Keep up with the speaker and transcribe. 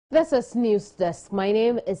This is News Desk. My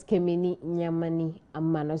name is Kemini Nyamani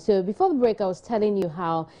Amano. So before the break, I was telling you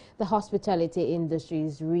how the hospitality industry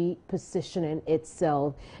is repositioning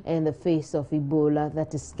itself in the face of Ebola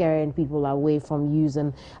that is scaring people away from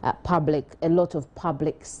using a lot of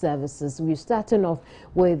public services. We're starting off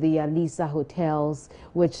with the Alisa hotels,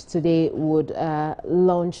 which today would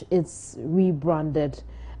launch its rebranded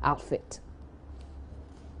outfit.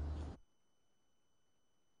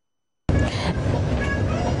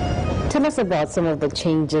 Tell us about some of the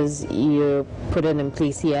changes you're putting in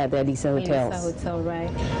place here at the Alisa hotels. Alisa Hotel,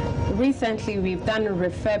 right. Recently, we've done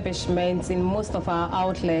refurbishments in most of our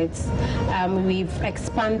outlets. We've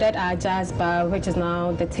expanded our jazz bar, which is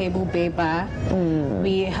now the Table Bay Bar.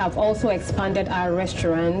 We have also expanded our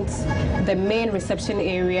restaurant. The main reception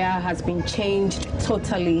area has been changed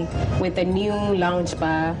totally with the new lounge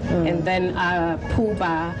bar, and then our pool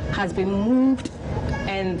bar has been moved,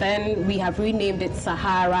 and then we have renamed it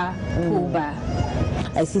Sahara Pool Bar.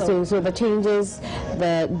 I see. So the changes,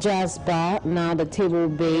 the jazz bar, now the Table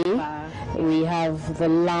Bay. We have the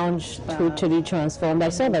lounge totally transformed. I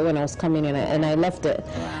saw that when I was coming in and I left it.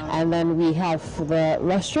 Wow. And then we have the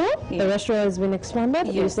restaurant. Yeah. The restaurant has been expanded.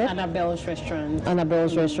 Yes, Annabelle's restaurant.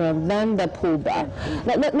 Annabelle's restaurant. Then the pool bar.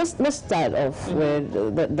 Let's start off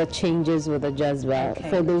with the changes with the jazz bar. Okay.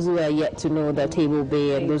 For those who are yet to know the Table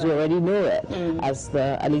Bay and those who already know it as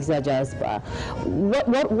the Alisa Jazz Bar.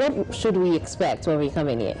 What should we expect when we come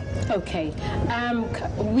in here? Okay.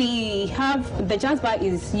 We have the jazz bar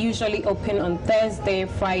is usually open on Thursday,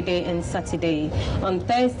 Friday, and Saturday. On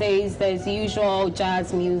Thursdays, there's usual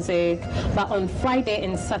jazz music, but on Friday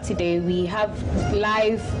and Saturday, we have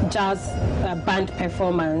live jazz band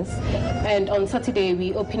performance, and on Saturday,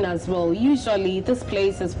 we open as well. Usually, this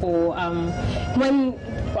place is for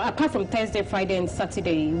apart from Thursday, Friday, and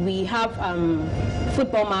Saturday, we have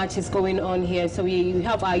football matches going on here, so we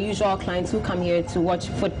have our usual clients who come here to watch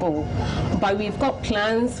football. But we've got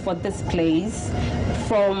plans for this place.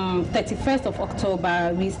 From 31st of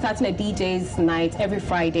October, we're starting a DJ's night every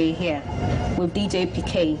Friday here with DJ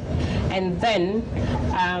PK. And then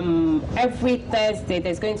every Thursday,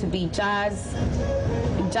 there's going to be jazz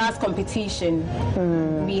competition.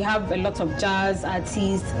 We have a lot of jazz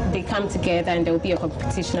artists. They come together and there will be a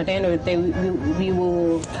competition. At the end of the day, we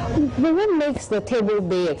will... But what makes the Table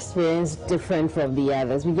Bay experience different from the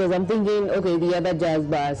others? Because I'm thinking, okay, the other jazz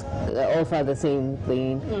bars offer the same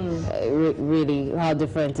thing. Really, how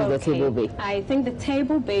different is the Table Bay? I think the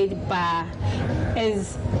Table Bay Bar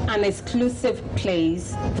is an exclusive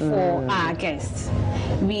place for our guests.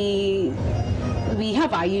 We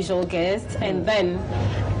have our usual guests, and then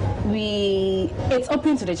it's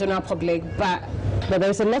open to the general public, but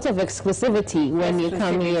there's a lot of exclusivity when you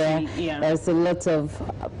come here. Yeah. There's a lot of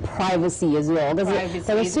privacy as well. Because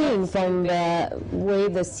I was seeing from the way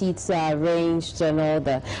the seats are arranged and all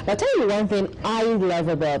that. But I'll tell you one thing I love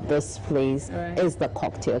about this place is the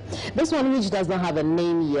cocktail. This one, which does not have a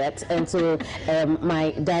name yet, and so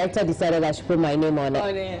my director decided I should put my name on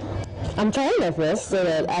it. I'm trying it first so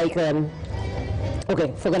that I can...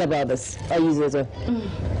 Okay, forget about this. I use it.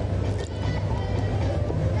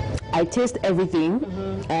 I taste everything,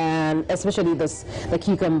 and especially the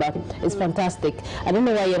cucumber. It's fantastic. I don't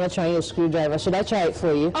know why you're not trying your screwdriver. Should I try it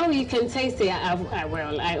for you? Oh, you can taste it. I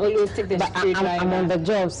always take the screwdriver. I'm on the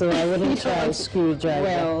job, so I wouldn't try a screwdriver.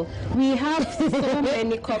 Well, we have so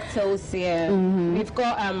many cocktails here. We've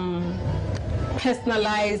got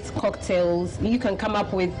personalized cocktails. You can come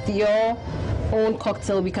up with your own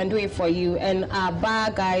cocktail. We can do it for you. And our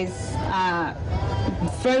bar guys are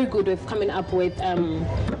very good with coming up with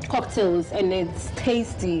cocktails, and it's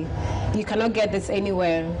tasty. You cannot get this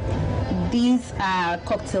anywhere. These are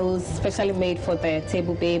cocktails specially made for the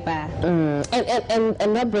Table Bay Bar.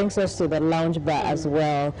 And that brings us to the lounge bar as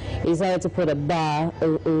well. You decided to put a bar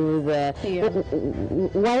over. Yeah.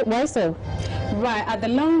 Why so? Right, at the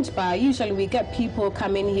lounge bar, usually we get people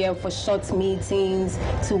coming here for short meetings,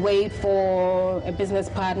 to wait for a business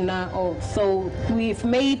partner, or so we've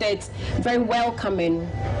made it very welcoming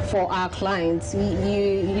for our clients.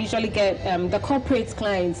 You usually get the corporate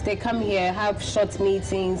clients. They come here, have short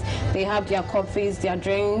meetings, they have their coffees, their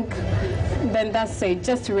drink, then that's it.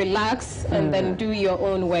 Just relax and then do your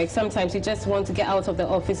own work. Sometimes you just want to get out of the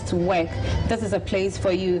office to work. This is a place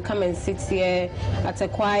for you. Come and sit here at a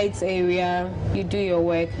quiet area. You do your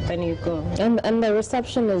work, then you go. And the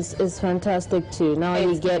reception is fantastic too. Now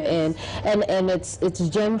you get in, and it's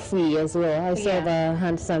germ free as well. I saw the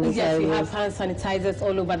hand sanitizers. Yes, we have hand sanitizers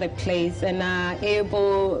all over the place, and our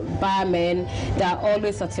able barmen, they're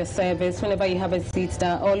always at your service. Whenever you have a seat,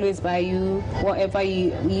 they're always by you. Whatever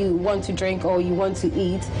you want to drink, drink or you want to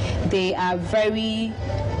eat, they are very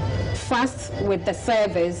fast with the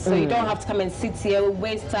service, so you don't have to come and sit here,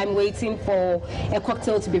 waste time waiting for a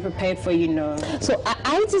cocktail to be prepared for you. So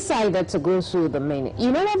I decided to go through the menu.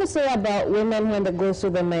 You know what they say about women when they go through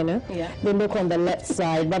the menu? Yeah. They look on the left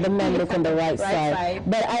side, but the men look on the right side.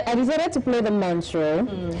 But I decided to play the mantra,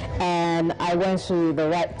 and I went through the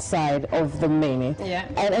right side of the menu. Yeah.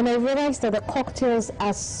 And I realized that the cocktails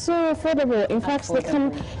are so affordable. In fact, they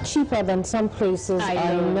come cheaper than some places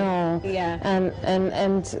I know. Yeah.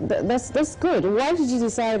 And that's good. Why did you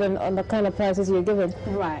decide on the kind of prices you're given?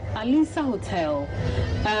 Right. Alisa Hotel,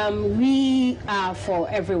 we are for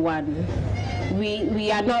everyone.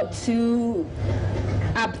 We are not too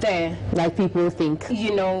up there, like people think.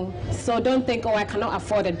 So don't think, oh, I cannot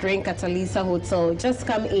afford a drink at Alisa Hotel. Just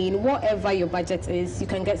come in, whatever your budget is, you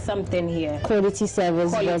can get something here. Quality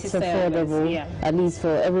service that's affordable, at least for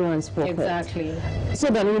everyone's pocket. Exactly. So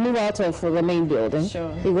then we move out of the main building.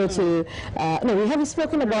 Sure. We go to, no, we haven't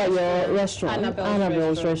spoken about your restaurant,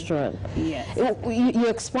 Annabelle's restaurant. Yes. You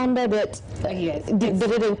expanded it. Yes. Did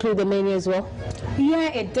it include the menu as well? Yeah,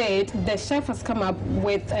 it did. The chef has come up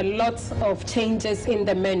with a lot of changes in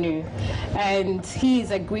the menu, and he is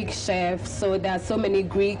a Greek chef, so there are so many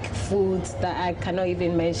Greek foods that I cannot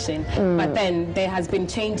even mention. But then there has been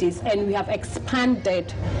changes, and we have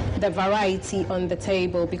expanded the variety on the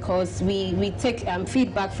table because we take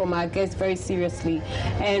feedback from our guests very seriously,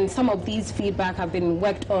 and some of these feedback have been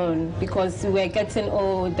worked on because we're getting,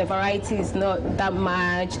 the variety is not that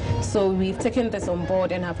much, so we've taken this on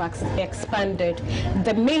board and have expanded.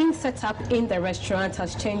 The main setup in the restaurant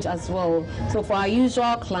has changed as well. So for our usual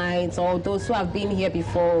clients or those who have been here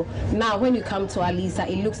before, now when you come to Alisa,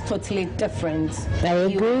 it looks totally different. I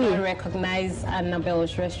agree. You will recognize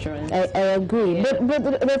Annabelle's restaurant. I agree. Yeah. But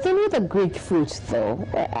the thing with the Greek food, though,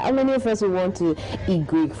 how many of us want to eat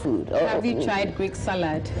Greek food? Have you tried Greek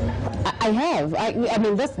salad? I have. I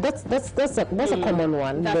mean, that's a common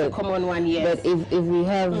one. That's a common one, yes. But if we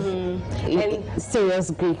have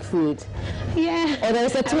serious Greek food, or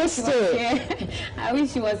there's a twist to it. I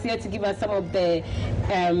wish he was here to give us some of the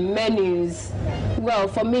menus. Well,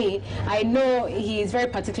 for me, I know he is very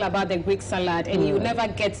particular about the Greek salad, and you will never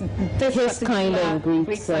get this kind of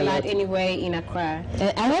Greek salad anywhere in Accra.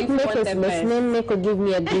 I hope Nick is listening. Nick will give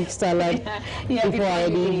me a Greek salad before I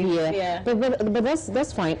leave here. Yeah. But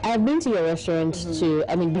that's fine. I've been to your restaurant too.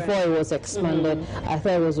 I mean, before it was expanded, I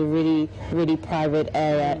thought it was a really, really private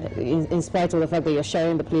area, in spite of the fact that you're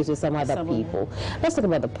sharing the place with some other people. Let's talk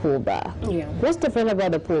about the pool bar. Yeah. What's different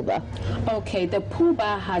about the pool bar? Okay, the pool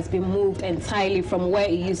bar has been moved entirely from where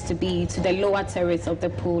it used to be to the lower terrace of the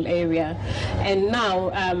pool area, and now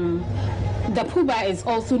the pool bar is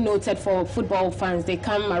also noted for football fans. They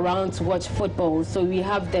come around to watch football, so we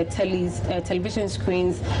have the television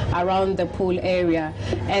screens around the pool area,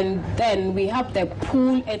 and then we have the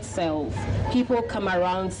pool itself. People come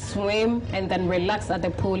around, swim, and then relax at the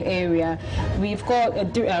pool area. We've got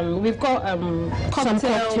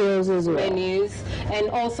cocktails as well, menus, and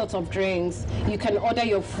all sorts of drinks. You can order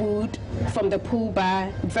your food from the pool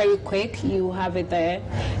bar very quick. You have it there,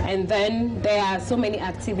 and then there are so many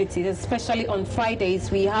activities, especially on Fridays.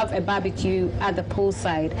 We have a barbecue at the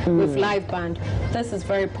poolside with live band. This is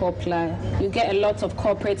very popular. You get a lot of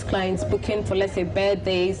corporate clients booking for, let's say,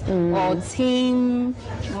 birthdays or team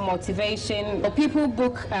motivation. Or people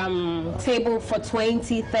book table for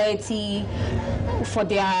 20, 30 for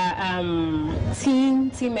their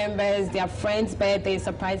team members, their friends' birthdays,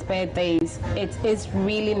 surprise birthdays. It is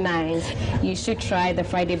really nice. You should try the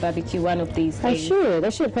Friday barbecue one of these days. I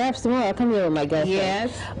should. Perhaps tomorrow I'll come here with my girlfriend.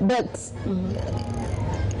 Yes. But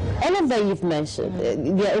all of that you've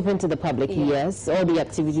mentioned, they're open to the public, yes. All the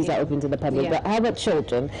activities are open to the public. But how about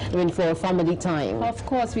children? I mean, for family time? Of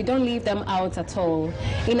course, we don't leave them out at all.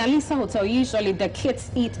 In Alisa Hotel, usually the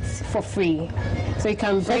kids eat for free. So you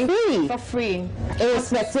can bring for free.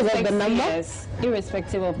 Irrespective of the number? Yes,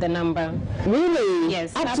 irrespective of the number. Really?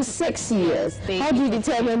 Yes. Up to 6 years. How do you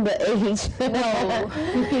determine the age? No.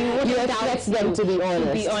 You expect them to be honest.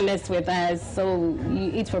 To be honest with us. So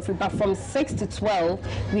you eat for free. But from 6 to 12,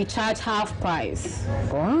 we charge half price.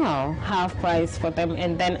 Wow. Half price for them,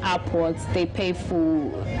 and then upwards they pay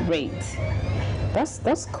full rate.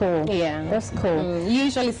 That's cool. Yeah, that's cool.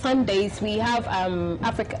 Usually Sundays we have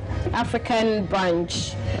African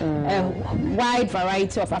brunch, a wide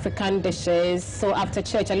variety of African dishes. So after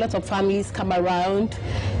church, a lot of families come around,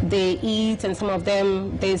 they eat, and some of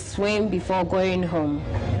them they swim before going home.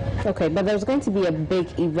 Okay, but there's going to be a big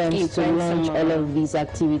event to launch all of these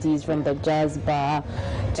activities, from the jazz bar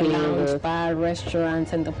the lounge, bar,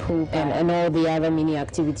 restaurant, and the pool bar. And all the other mini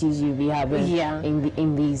activities you'll be having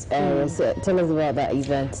in these areas. So tell us about that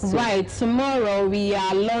event. Right, tomorrow we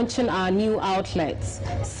are launching our new outlets.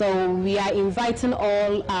 So we are inviting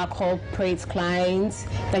all our corporate clients,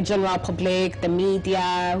 the general public, the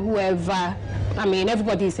media, whoever. I mean,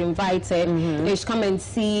 everybody is invited. They should come and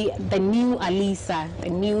see the new Alisa, the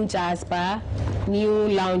new jazz bar, new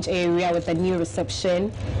lounge area with the new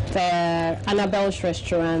reception, the Annabelle's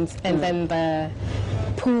restaurant, and then the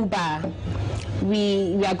pool bar.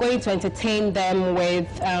 We are going to entertain them with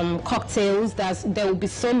cocktails. There will be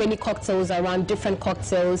so many cocktails around, different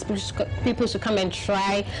cocktails. People should come and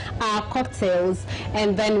try our cocktails.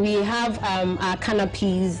 And then we have our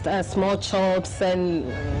canopies, small chops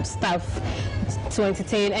and stuff to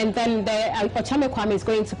entertain. And then Ochame Kwame is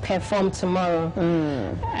going to perform tomorrow.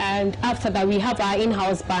 And after that, we have our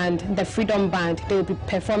in-house band, the Freedom Band. They will be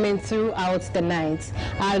performing throughout the night.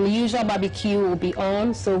 Our usual barbecue will be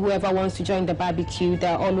on, so whoever wants to join the barbecue,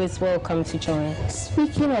 they're always welcome to join.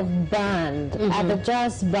 Speaking of band, at the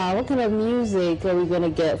jazz bar, what kind of music are we going to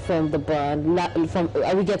get from the band?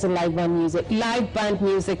 Are we getting live band music? Live band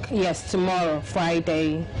music, yes, tomorrow,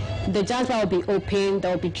 Friday. The jazz bar will be open.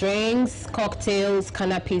 There will be drinks, cocktails,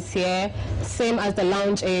 canapes here, same as the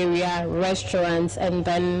lounge area, restaurants, and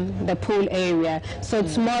then the pool area. So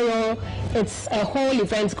tomorrow, it's a whole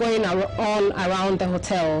event going on around the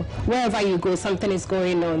hotel. Wherever you go, something is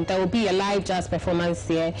going on. There will be a live jazz performance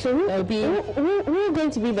here. So who are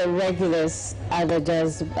going to be the regulars at the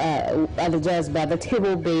jazz bar, the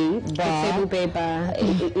Table Bay bar? The Table Bay bar.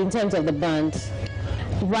 In terms of the band.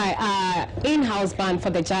 Right, in-house band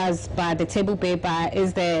for the jazz bar, the Table Bay bar,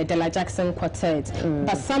 is the De La Jackson Quartet.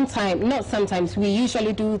 But we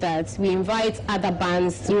usually do that. We invite other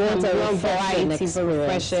bands to come a variety of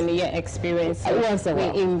refreshing experience. So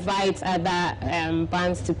we invite other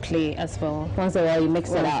bands to play as well. Once in a while, you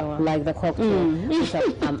mix it up, like the cocktail, which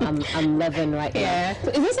I'm loving right now.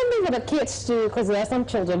 So is this something for the kids too? Because there are some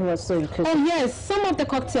children who are so inclusive. Oh yes, some of the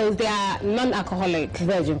cocktails, they are non-alcoholic.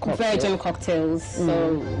 Virgin cocktails.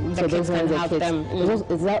 So the kids can have them.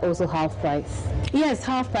 Is that also half price? Yes,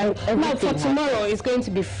 half price. Now for tomorrow, it's going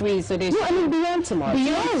to be free. So I mean beyond tomorrow.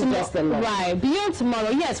 Beyond tomorrow,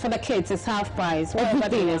 yes, for the kids it's half price.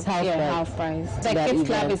 Everything is half price. The kids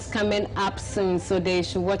club is coming up soon, so they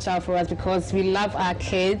should watch out for us because we love our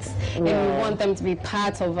kids and we want them to be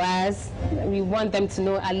part of us. We want them to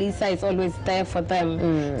know Alisa is always there for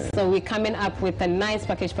them. So we're coming up with a nice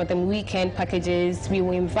package for them, weekend packages. We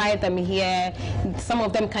will invite them here. Some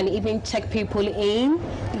of them can even check people in.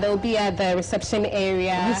 They'll be at the reception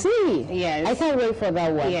area. You see? Yes. I can't wait for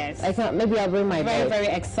that one. Yes. Maybe I'll bring my very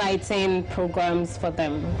exciting programs for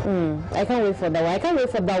them. I can't wait for that one. I can't wait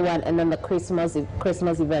for that one and then the Christmas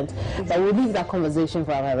event. But we'll leave that conversation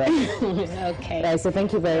for our Okay. Right, so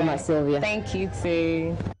thank you very much, Sylvia. Thank you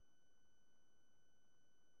too.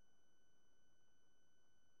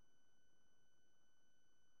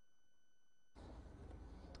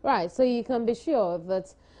 Right, so you can be sure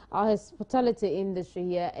that our hospitality industry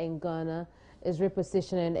here in Ghana is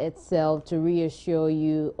repositioning itself to reassure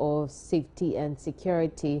you of safety and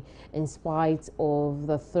security in spite of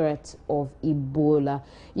the threat of Ebola.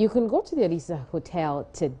 You can go to the Alisa Hotel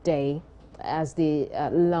today as they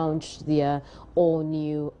launch their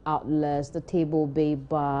all-new outlets, the Table Bay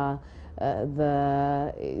Bar,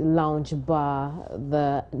 the lounge bar,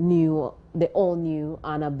 the all-new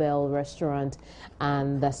Annabelle restaurant,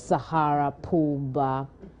 and the Sahara Pool Bar.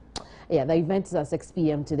 Yeah, the event is at 6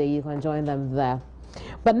 p.m. today. You can join them there.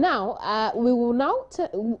 But now we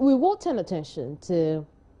will turn attention to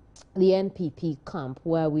the NPP camp,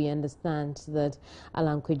 where we understand that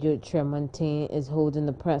Alan Kwejo Tremontin is holding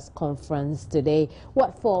a press conference today.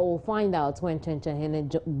 What for? We'll find out when Chenchahene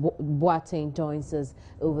Boateng joins us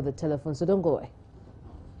over the telephone. So don't go away.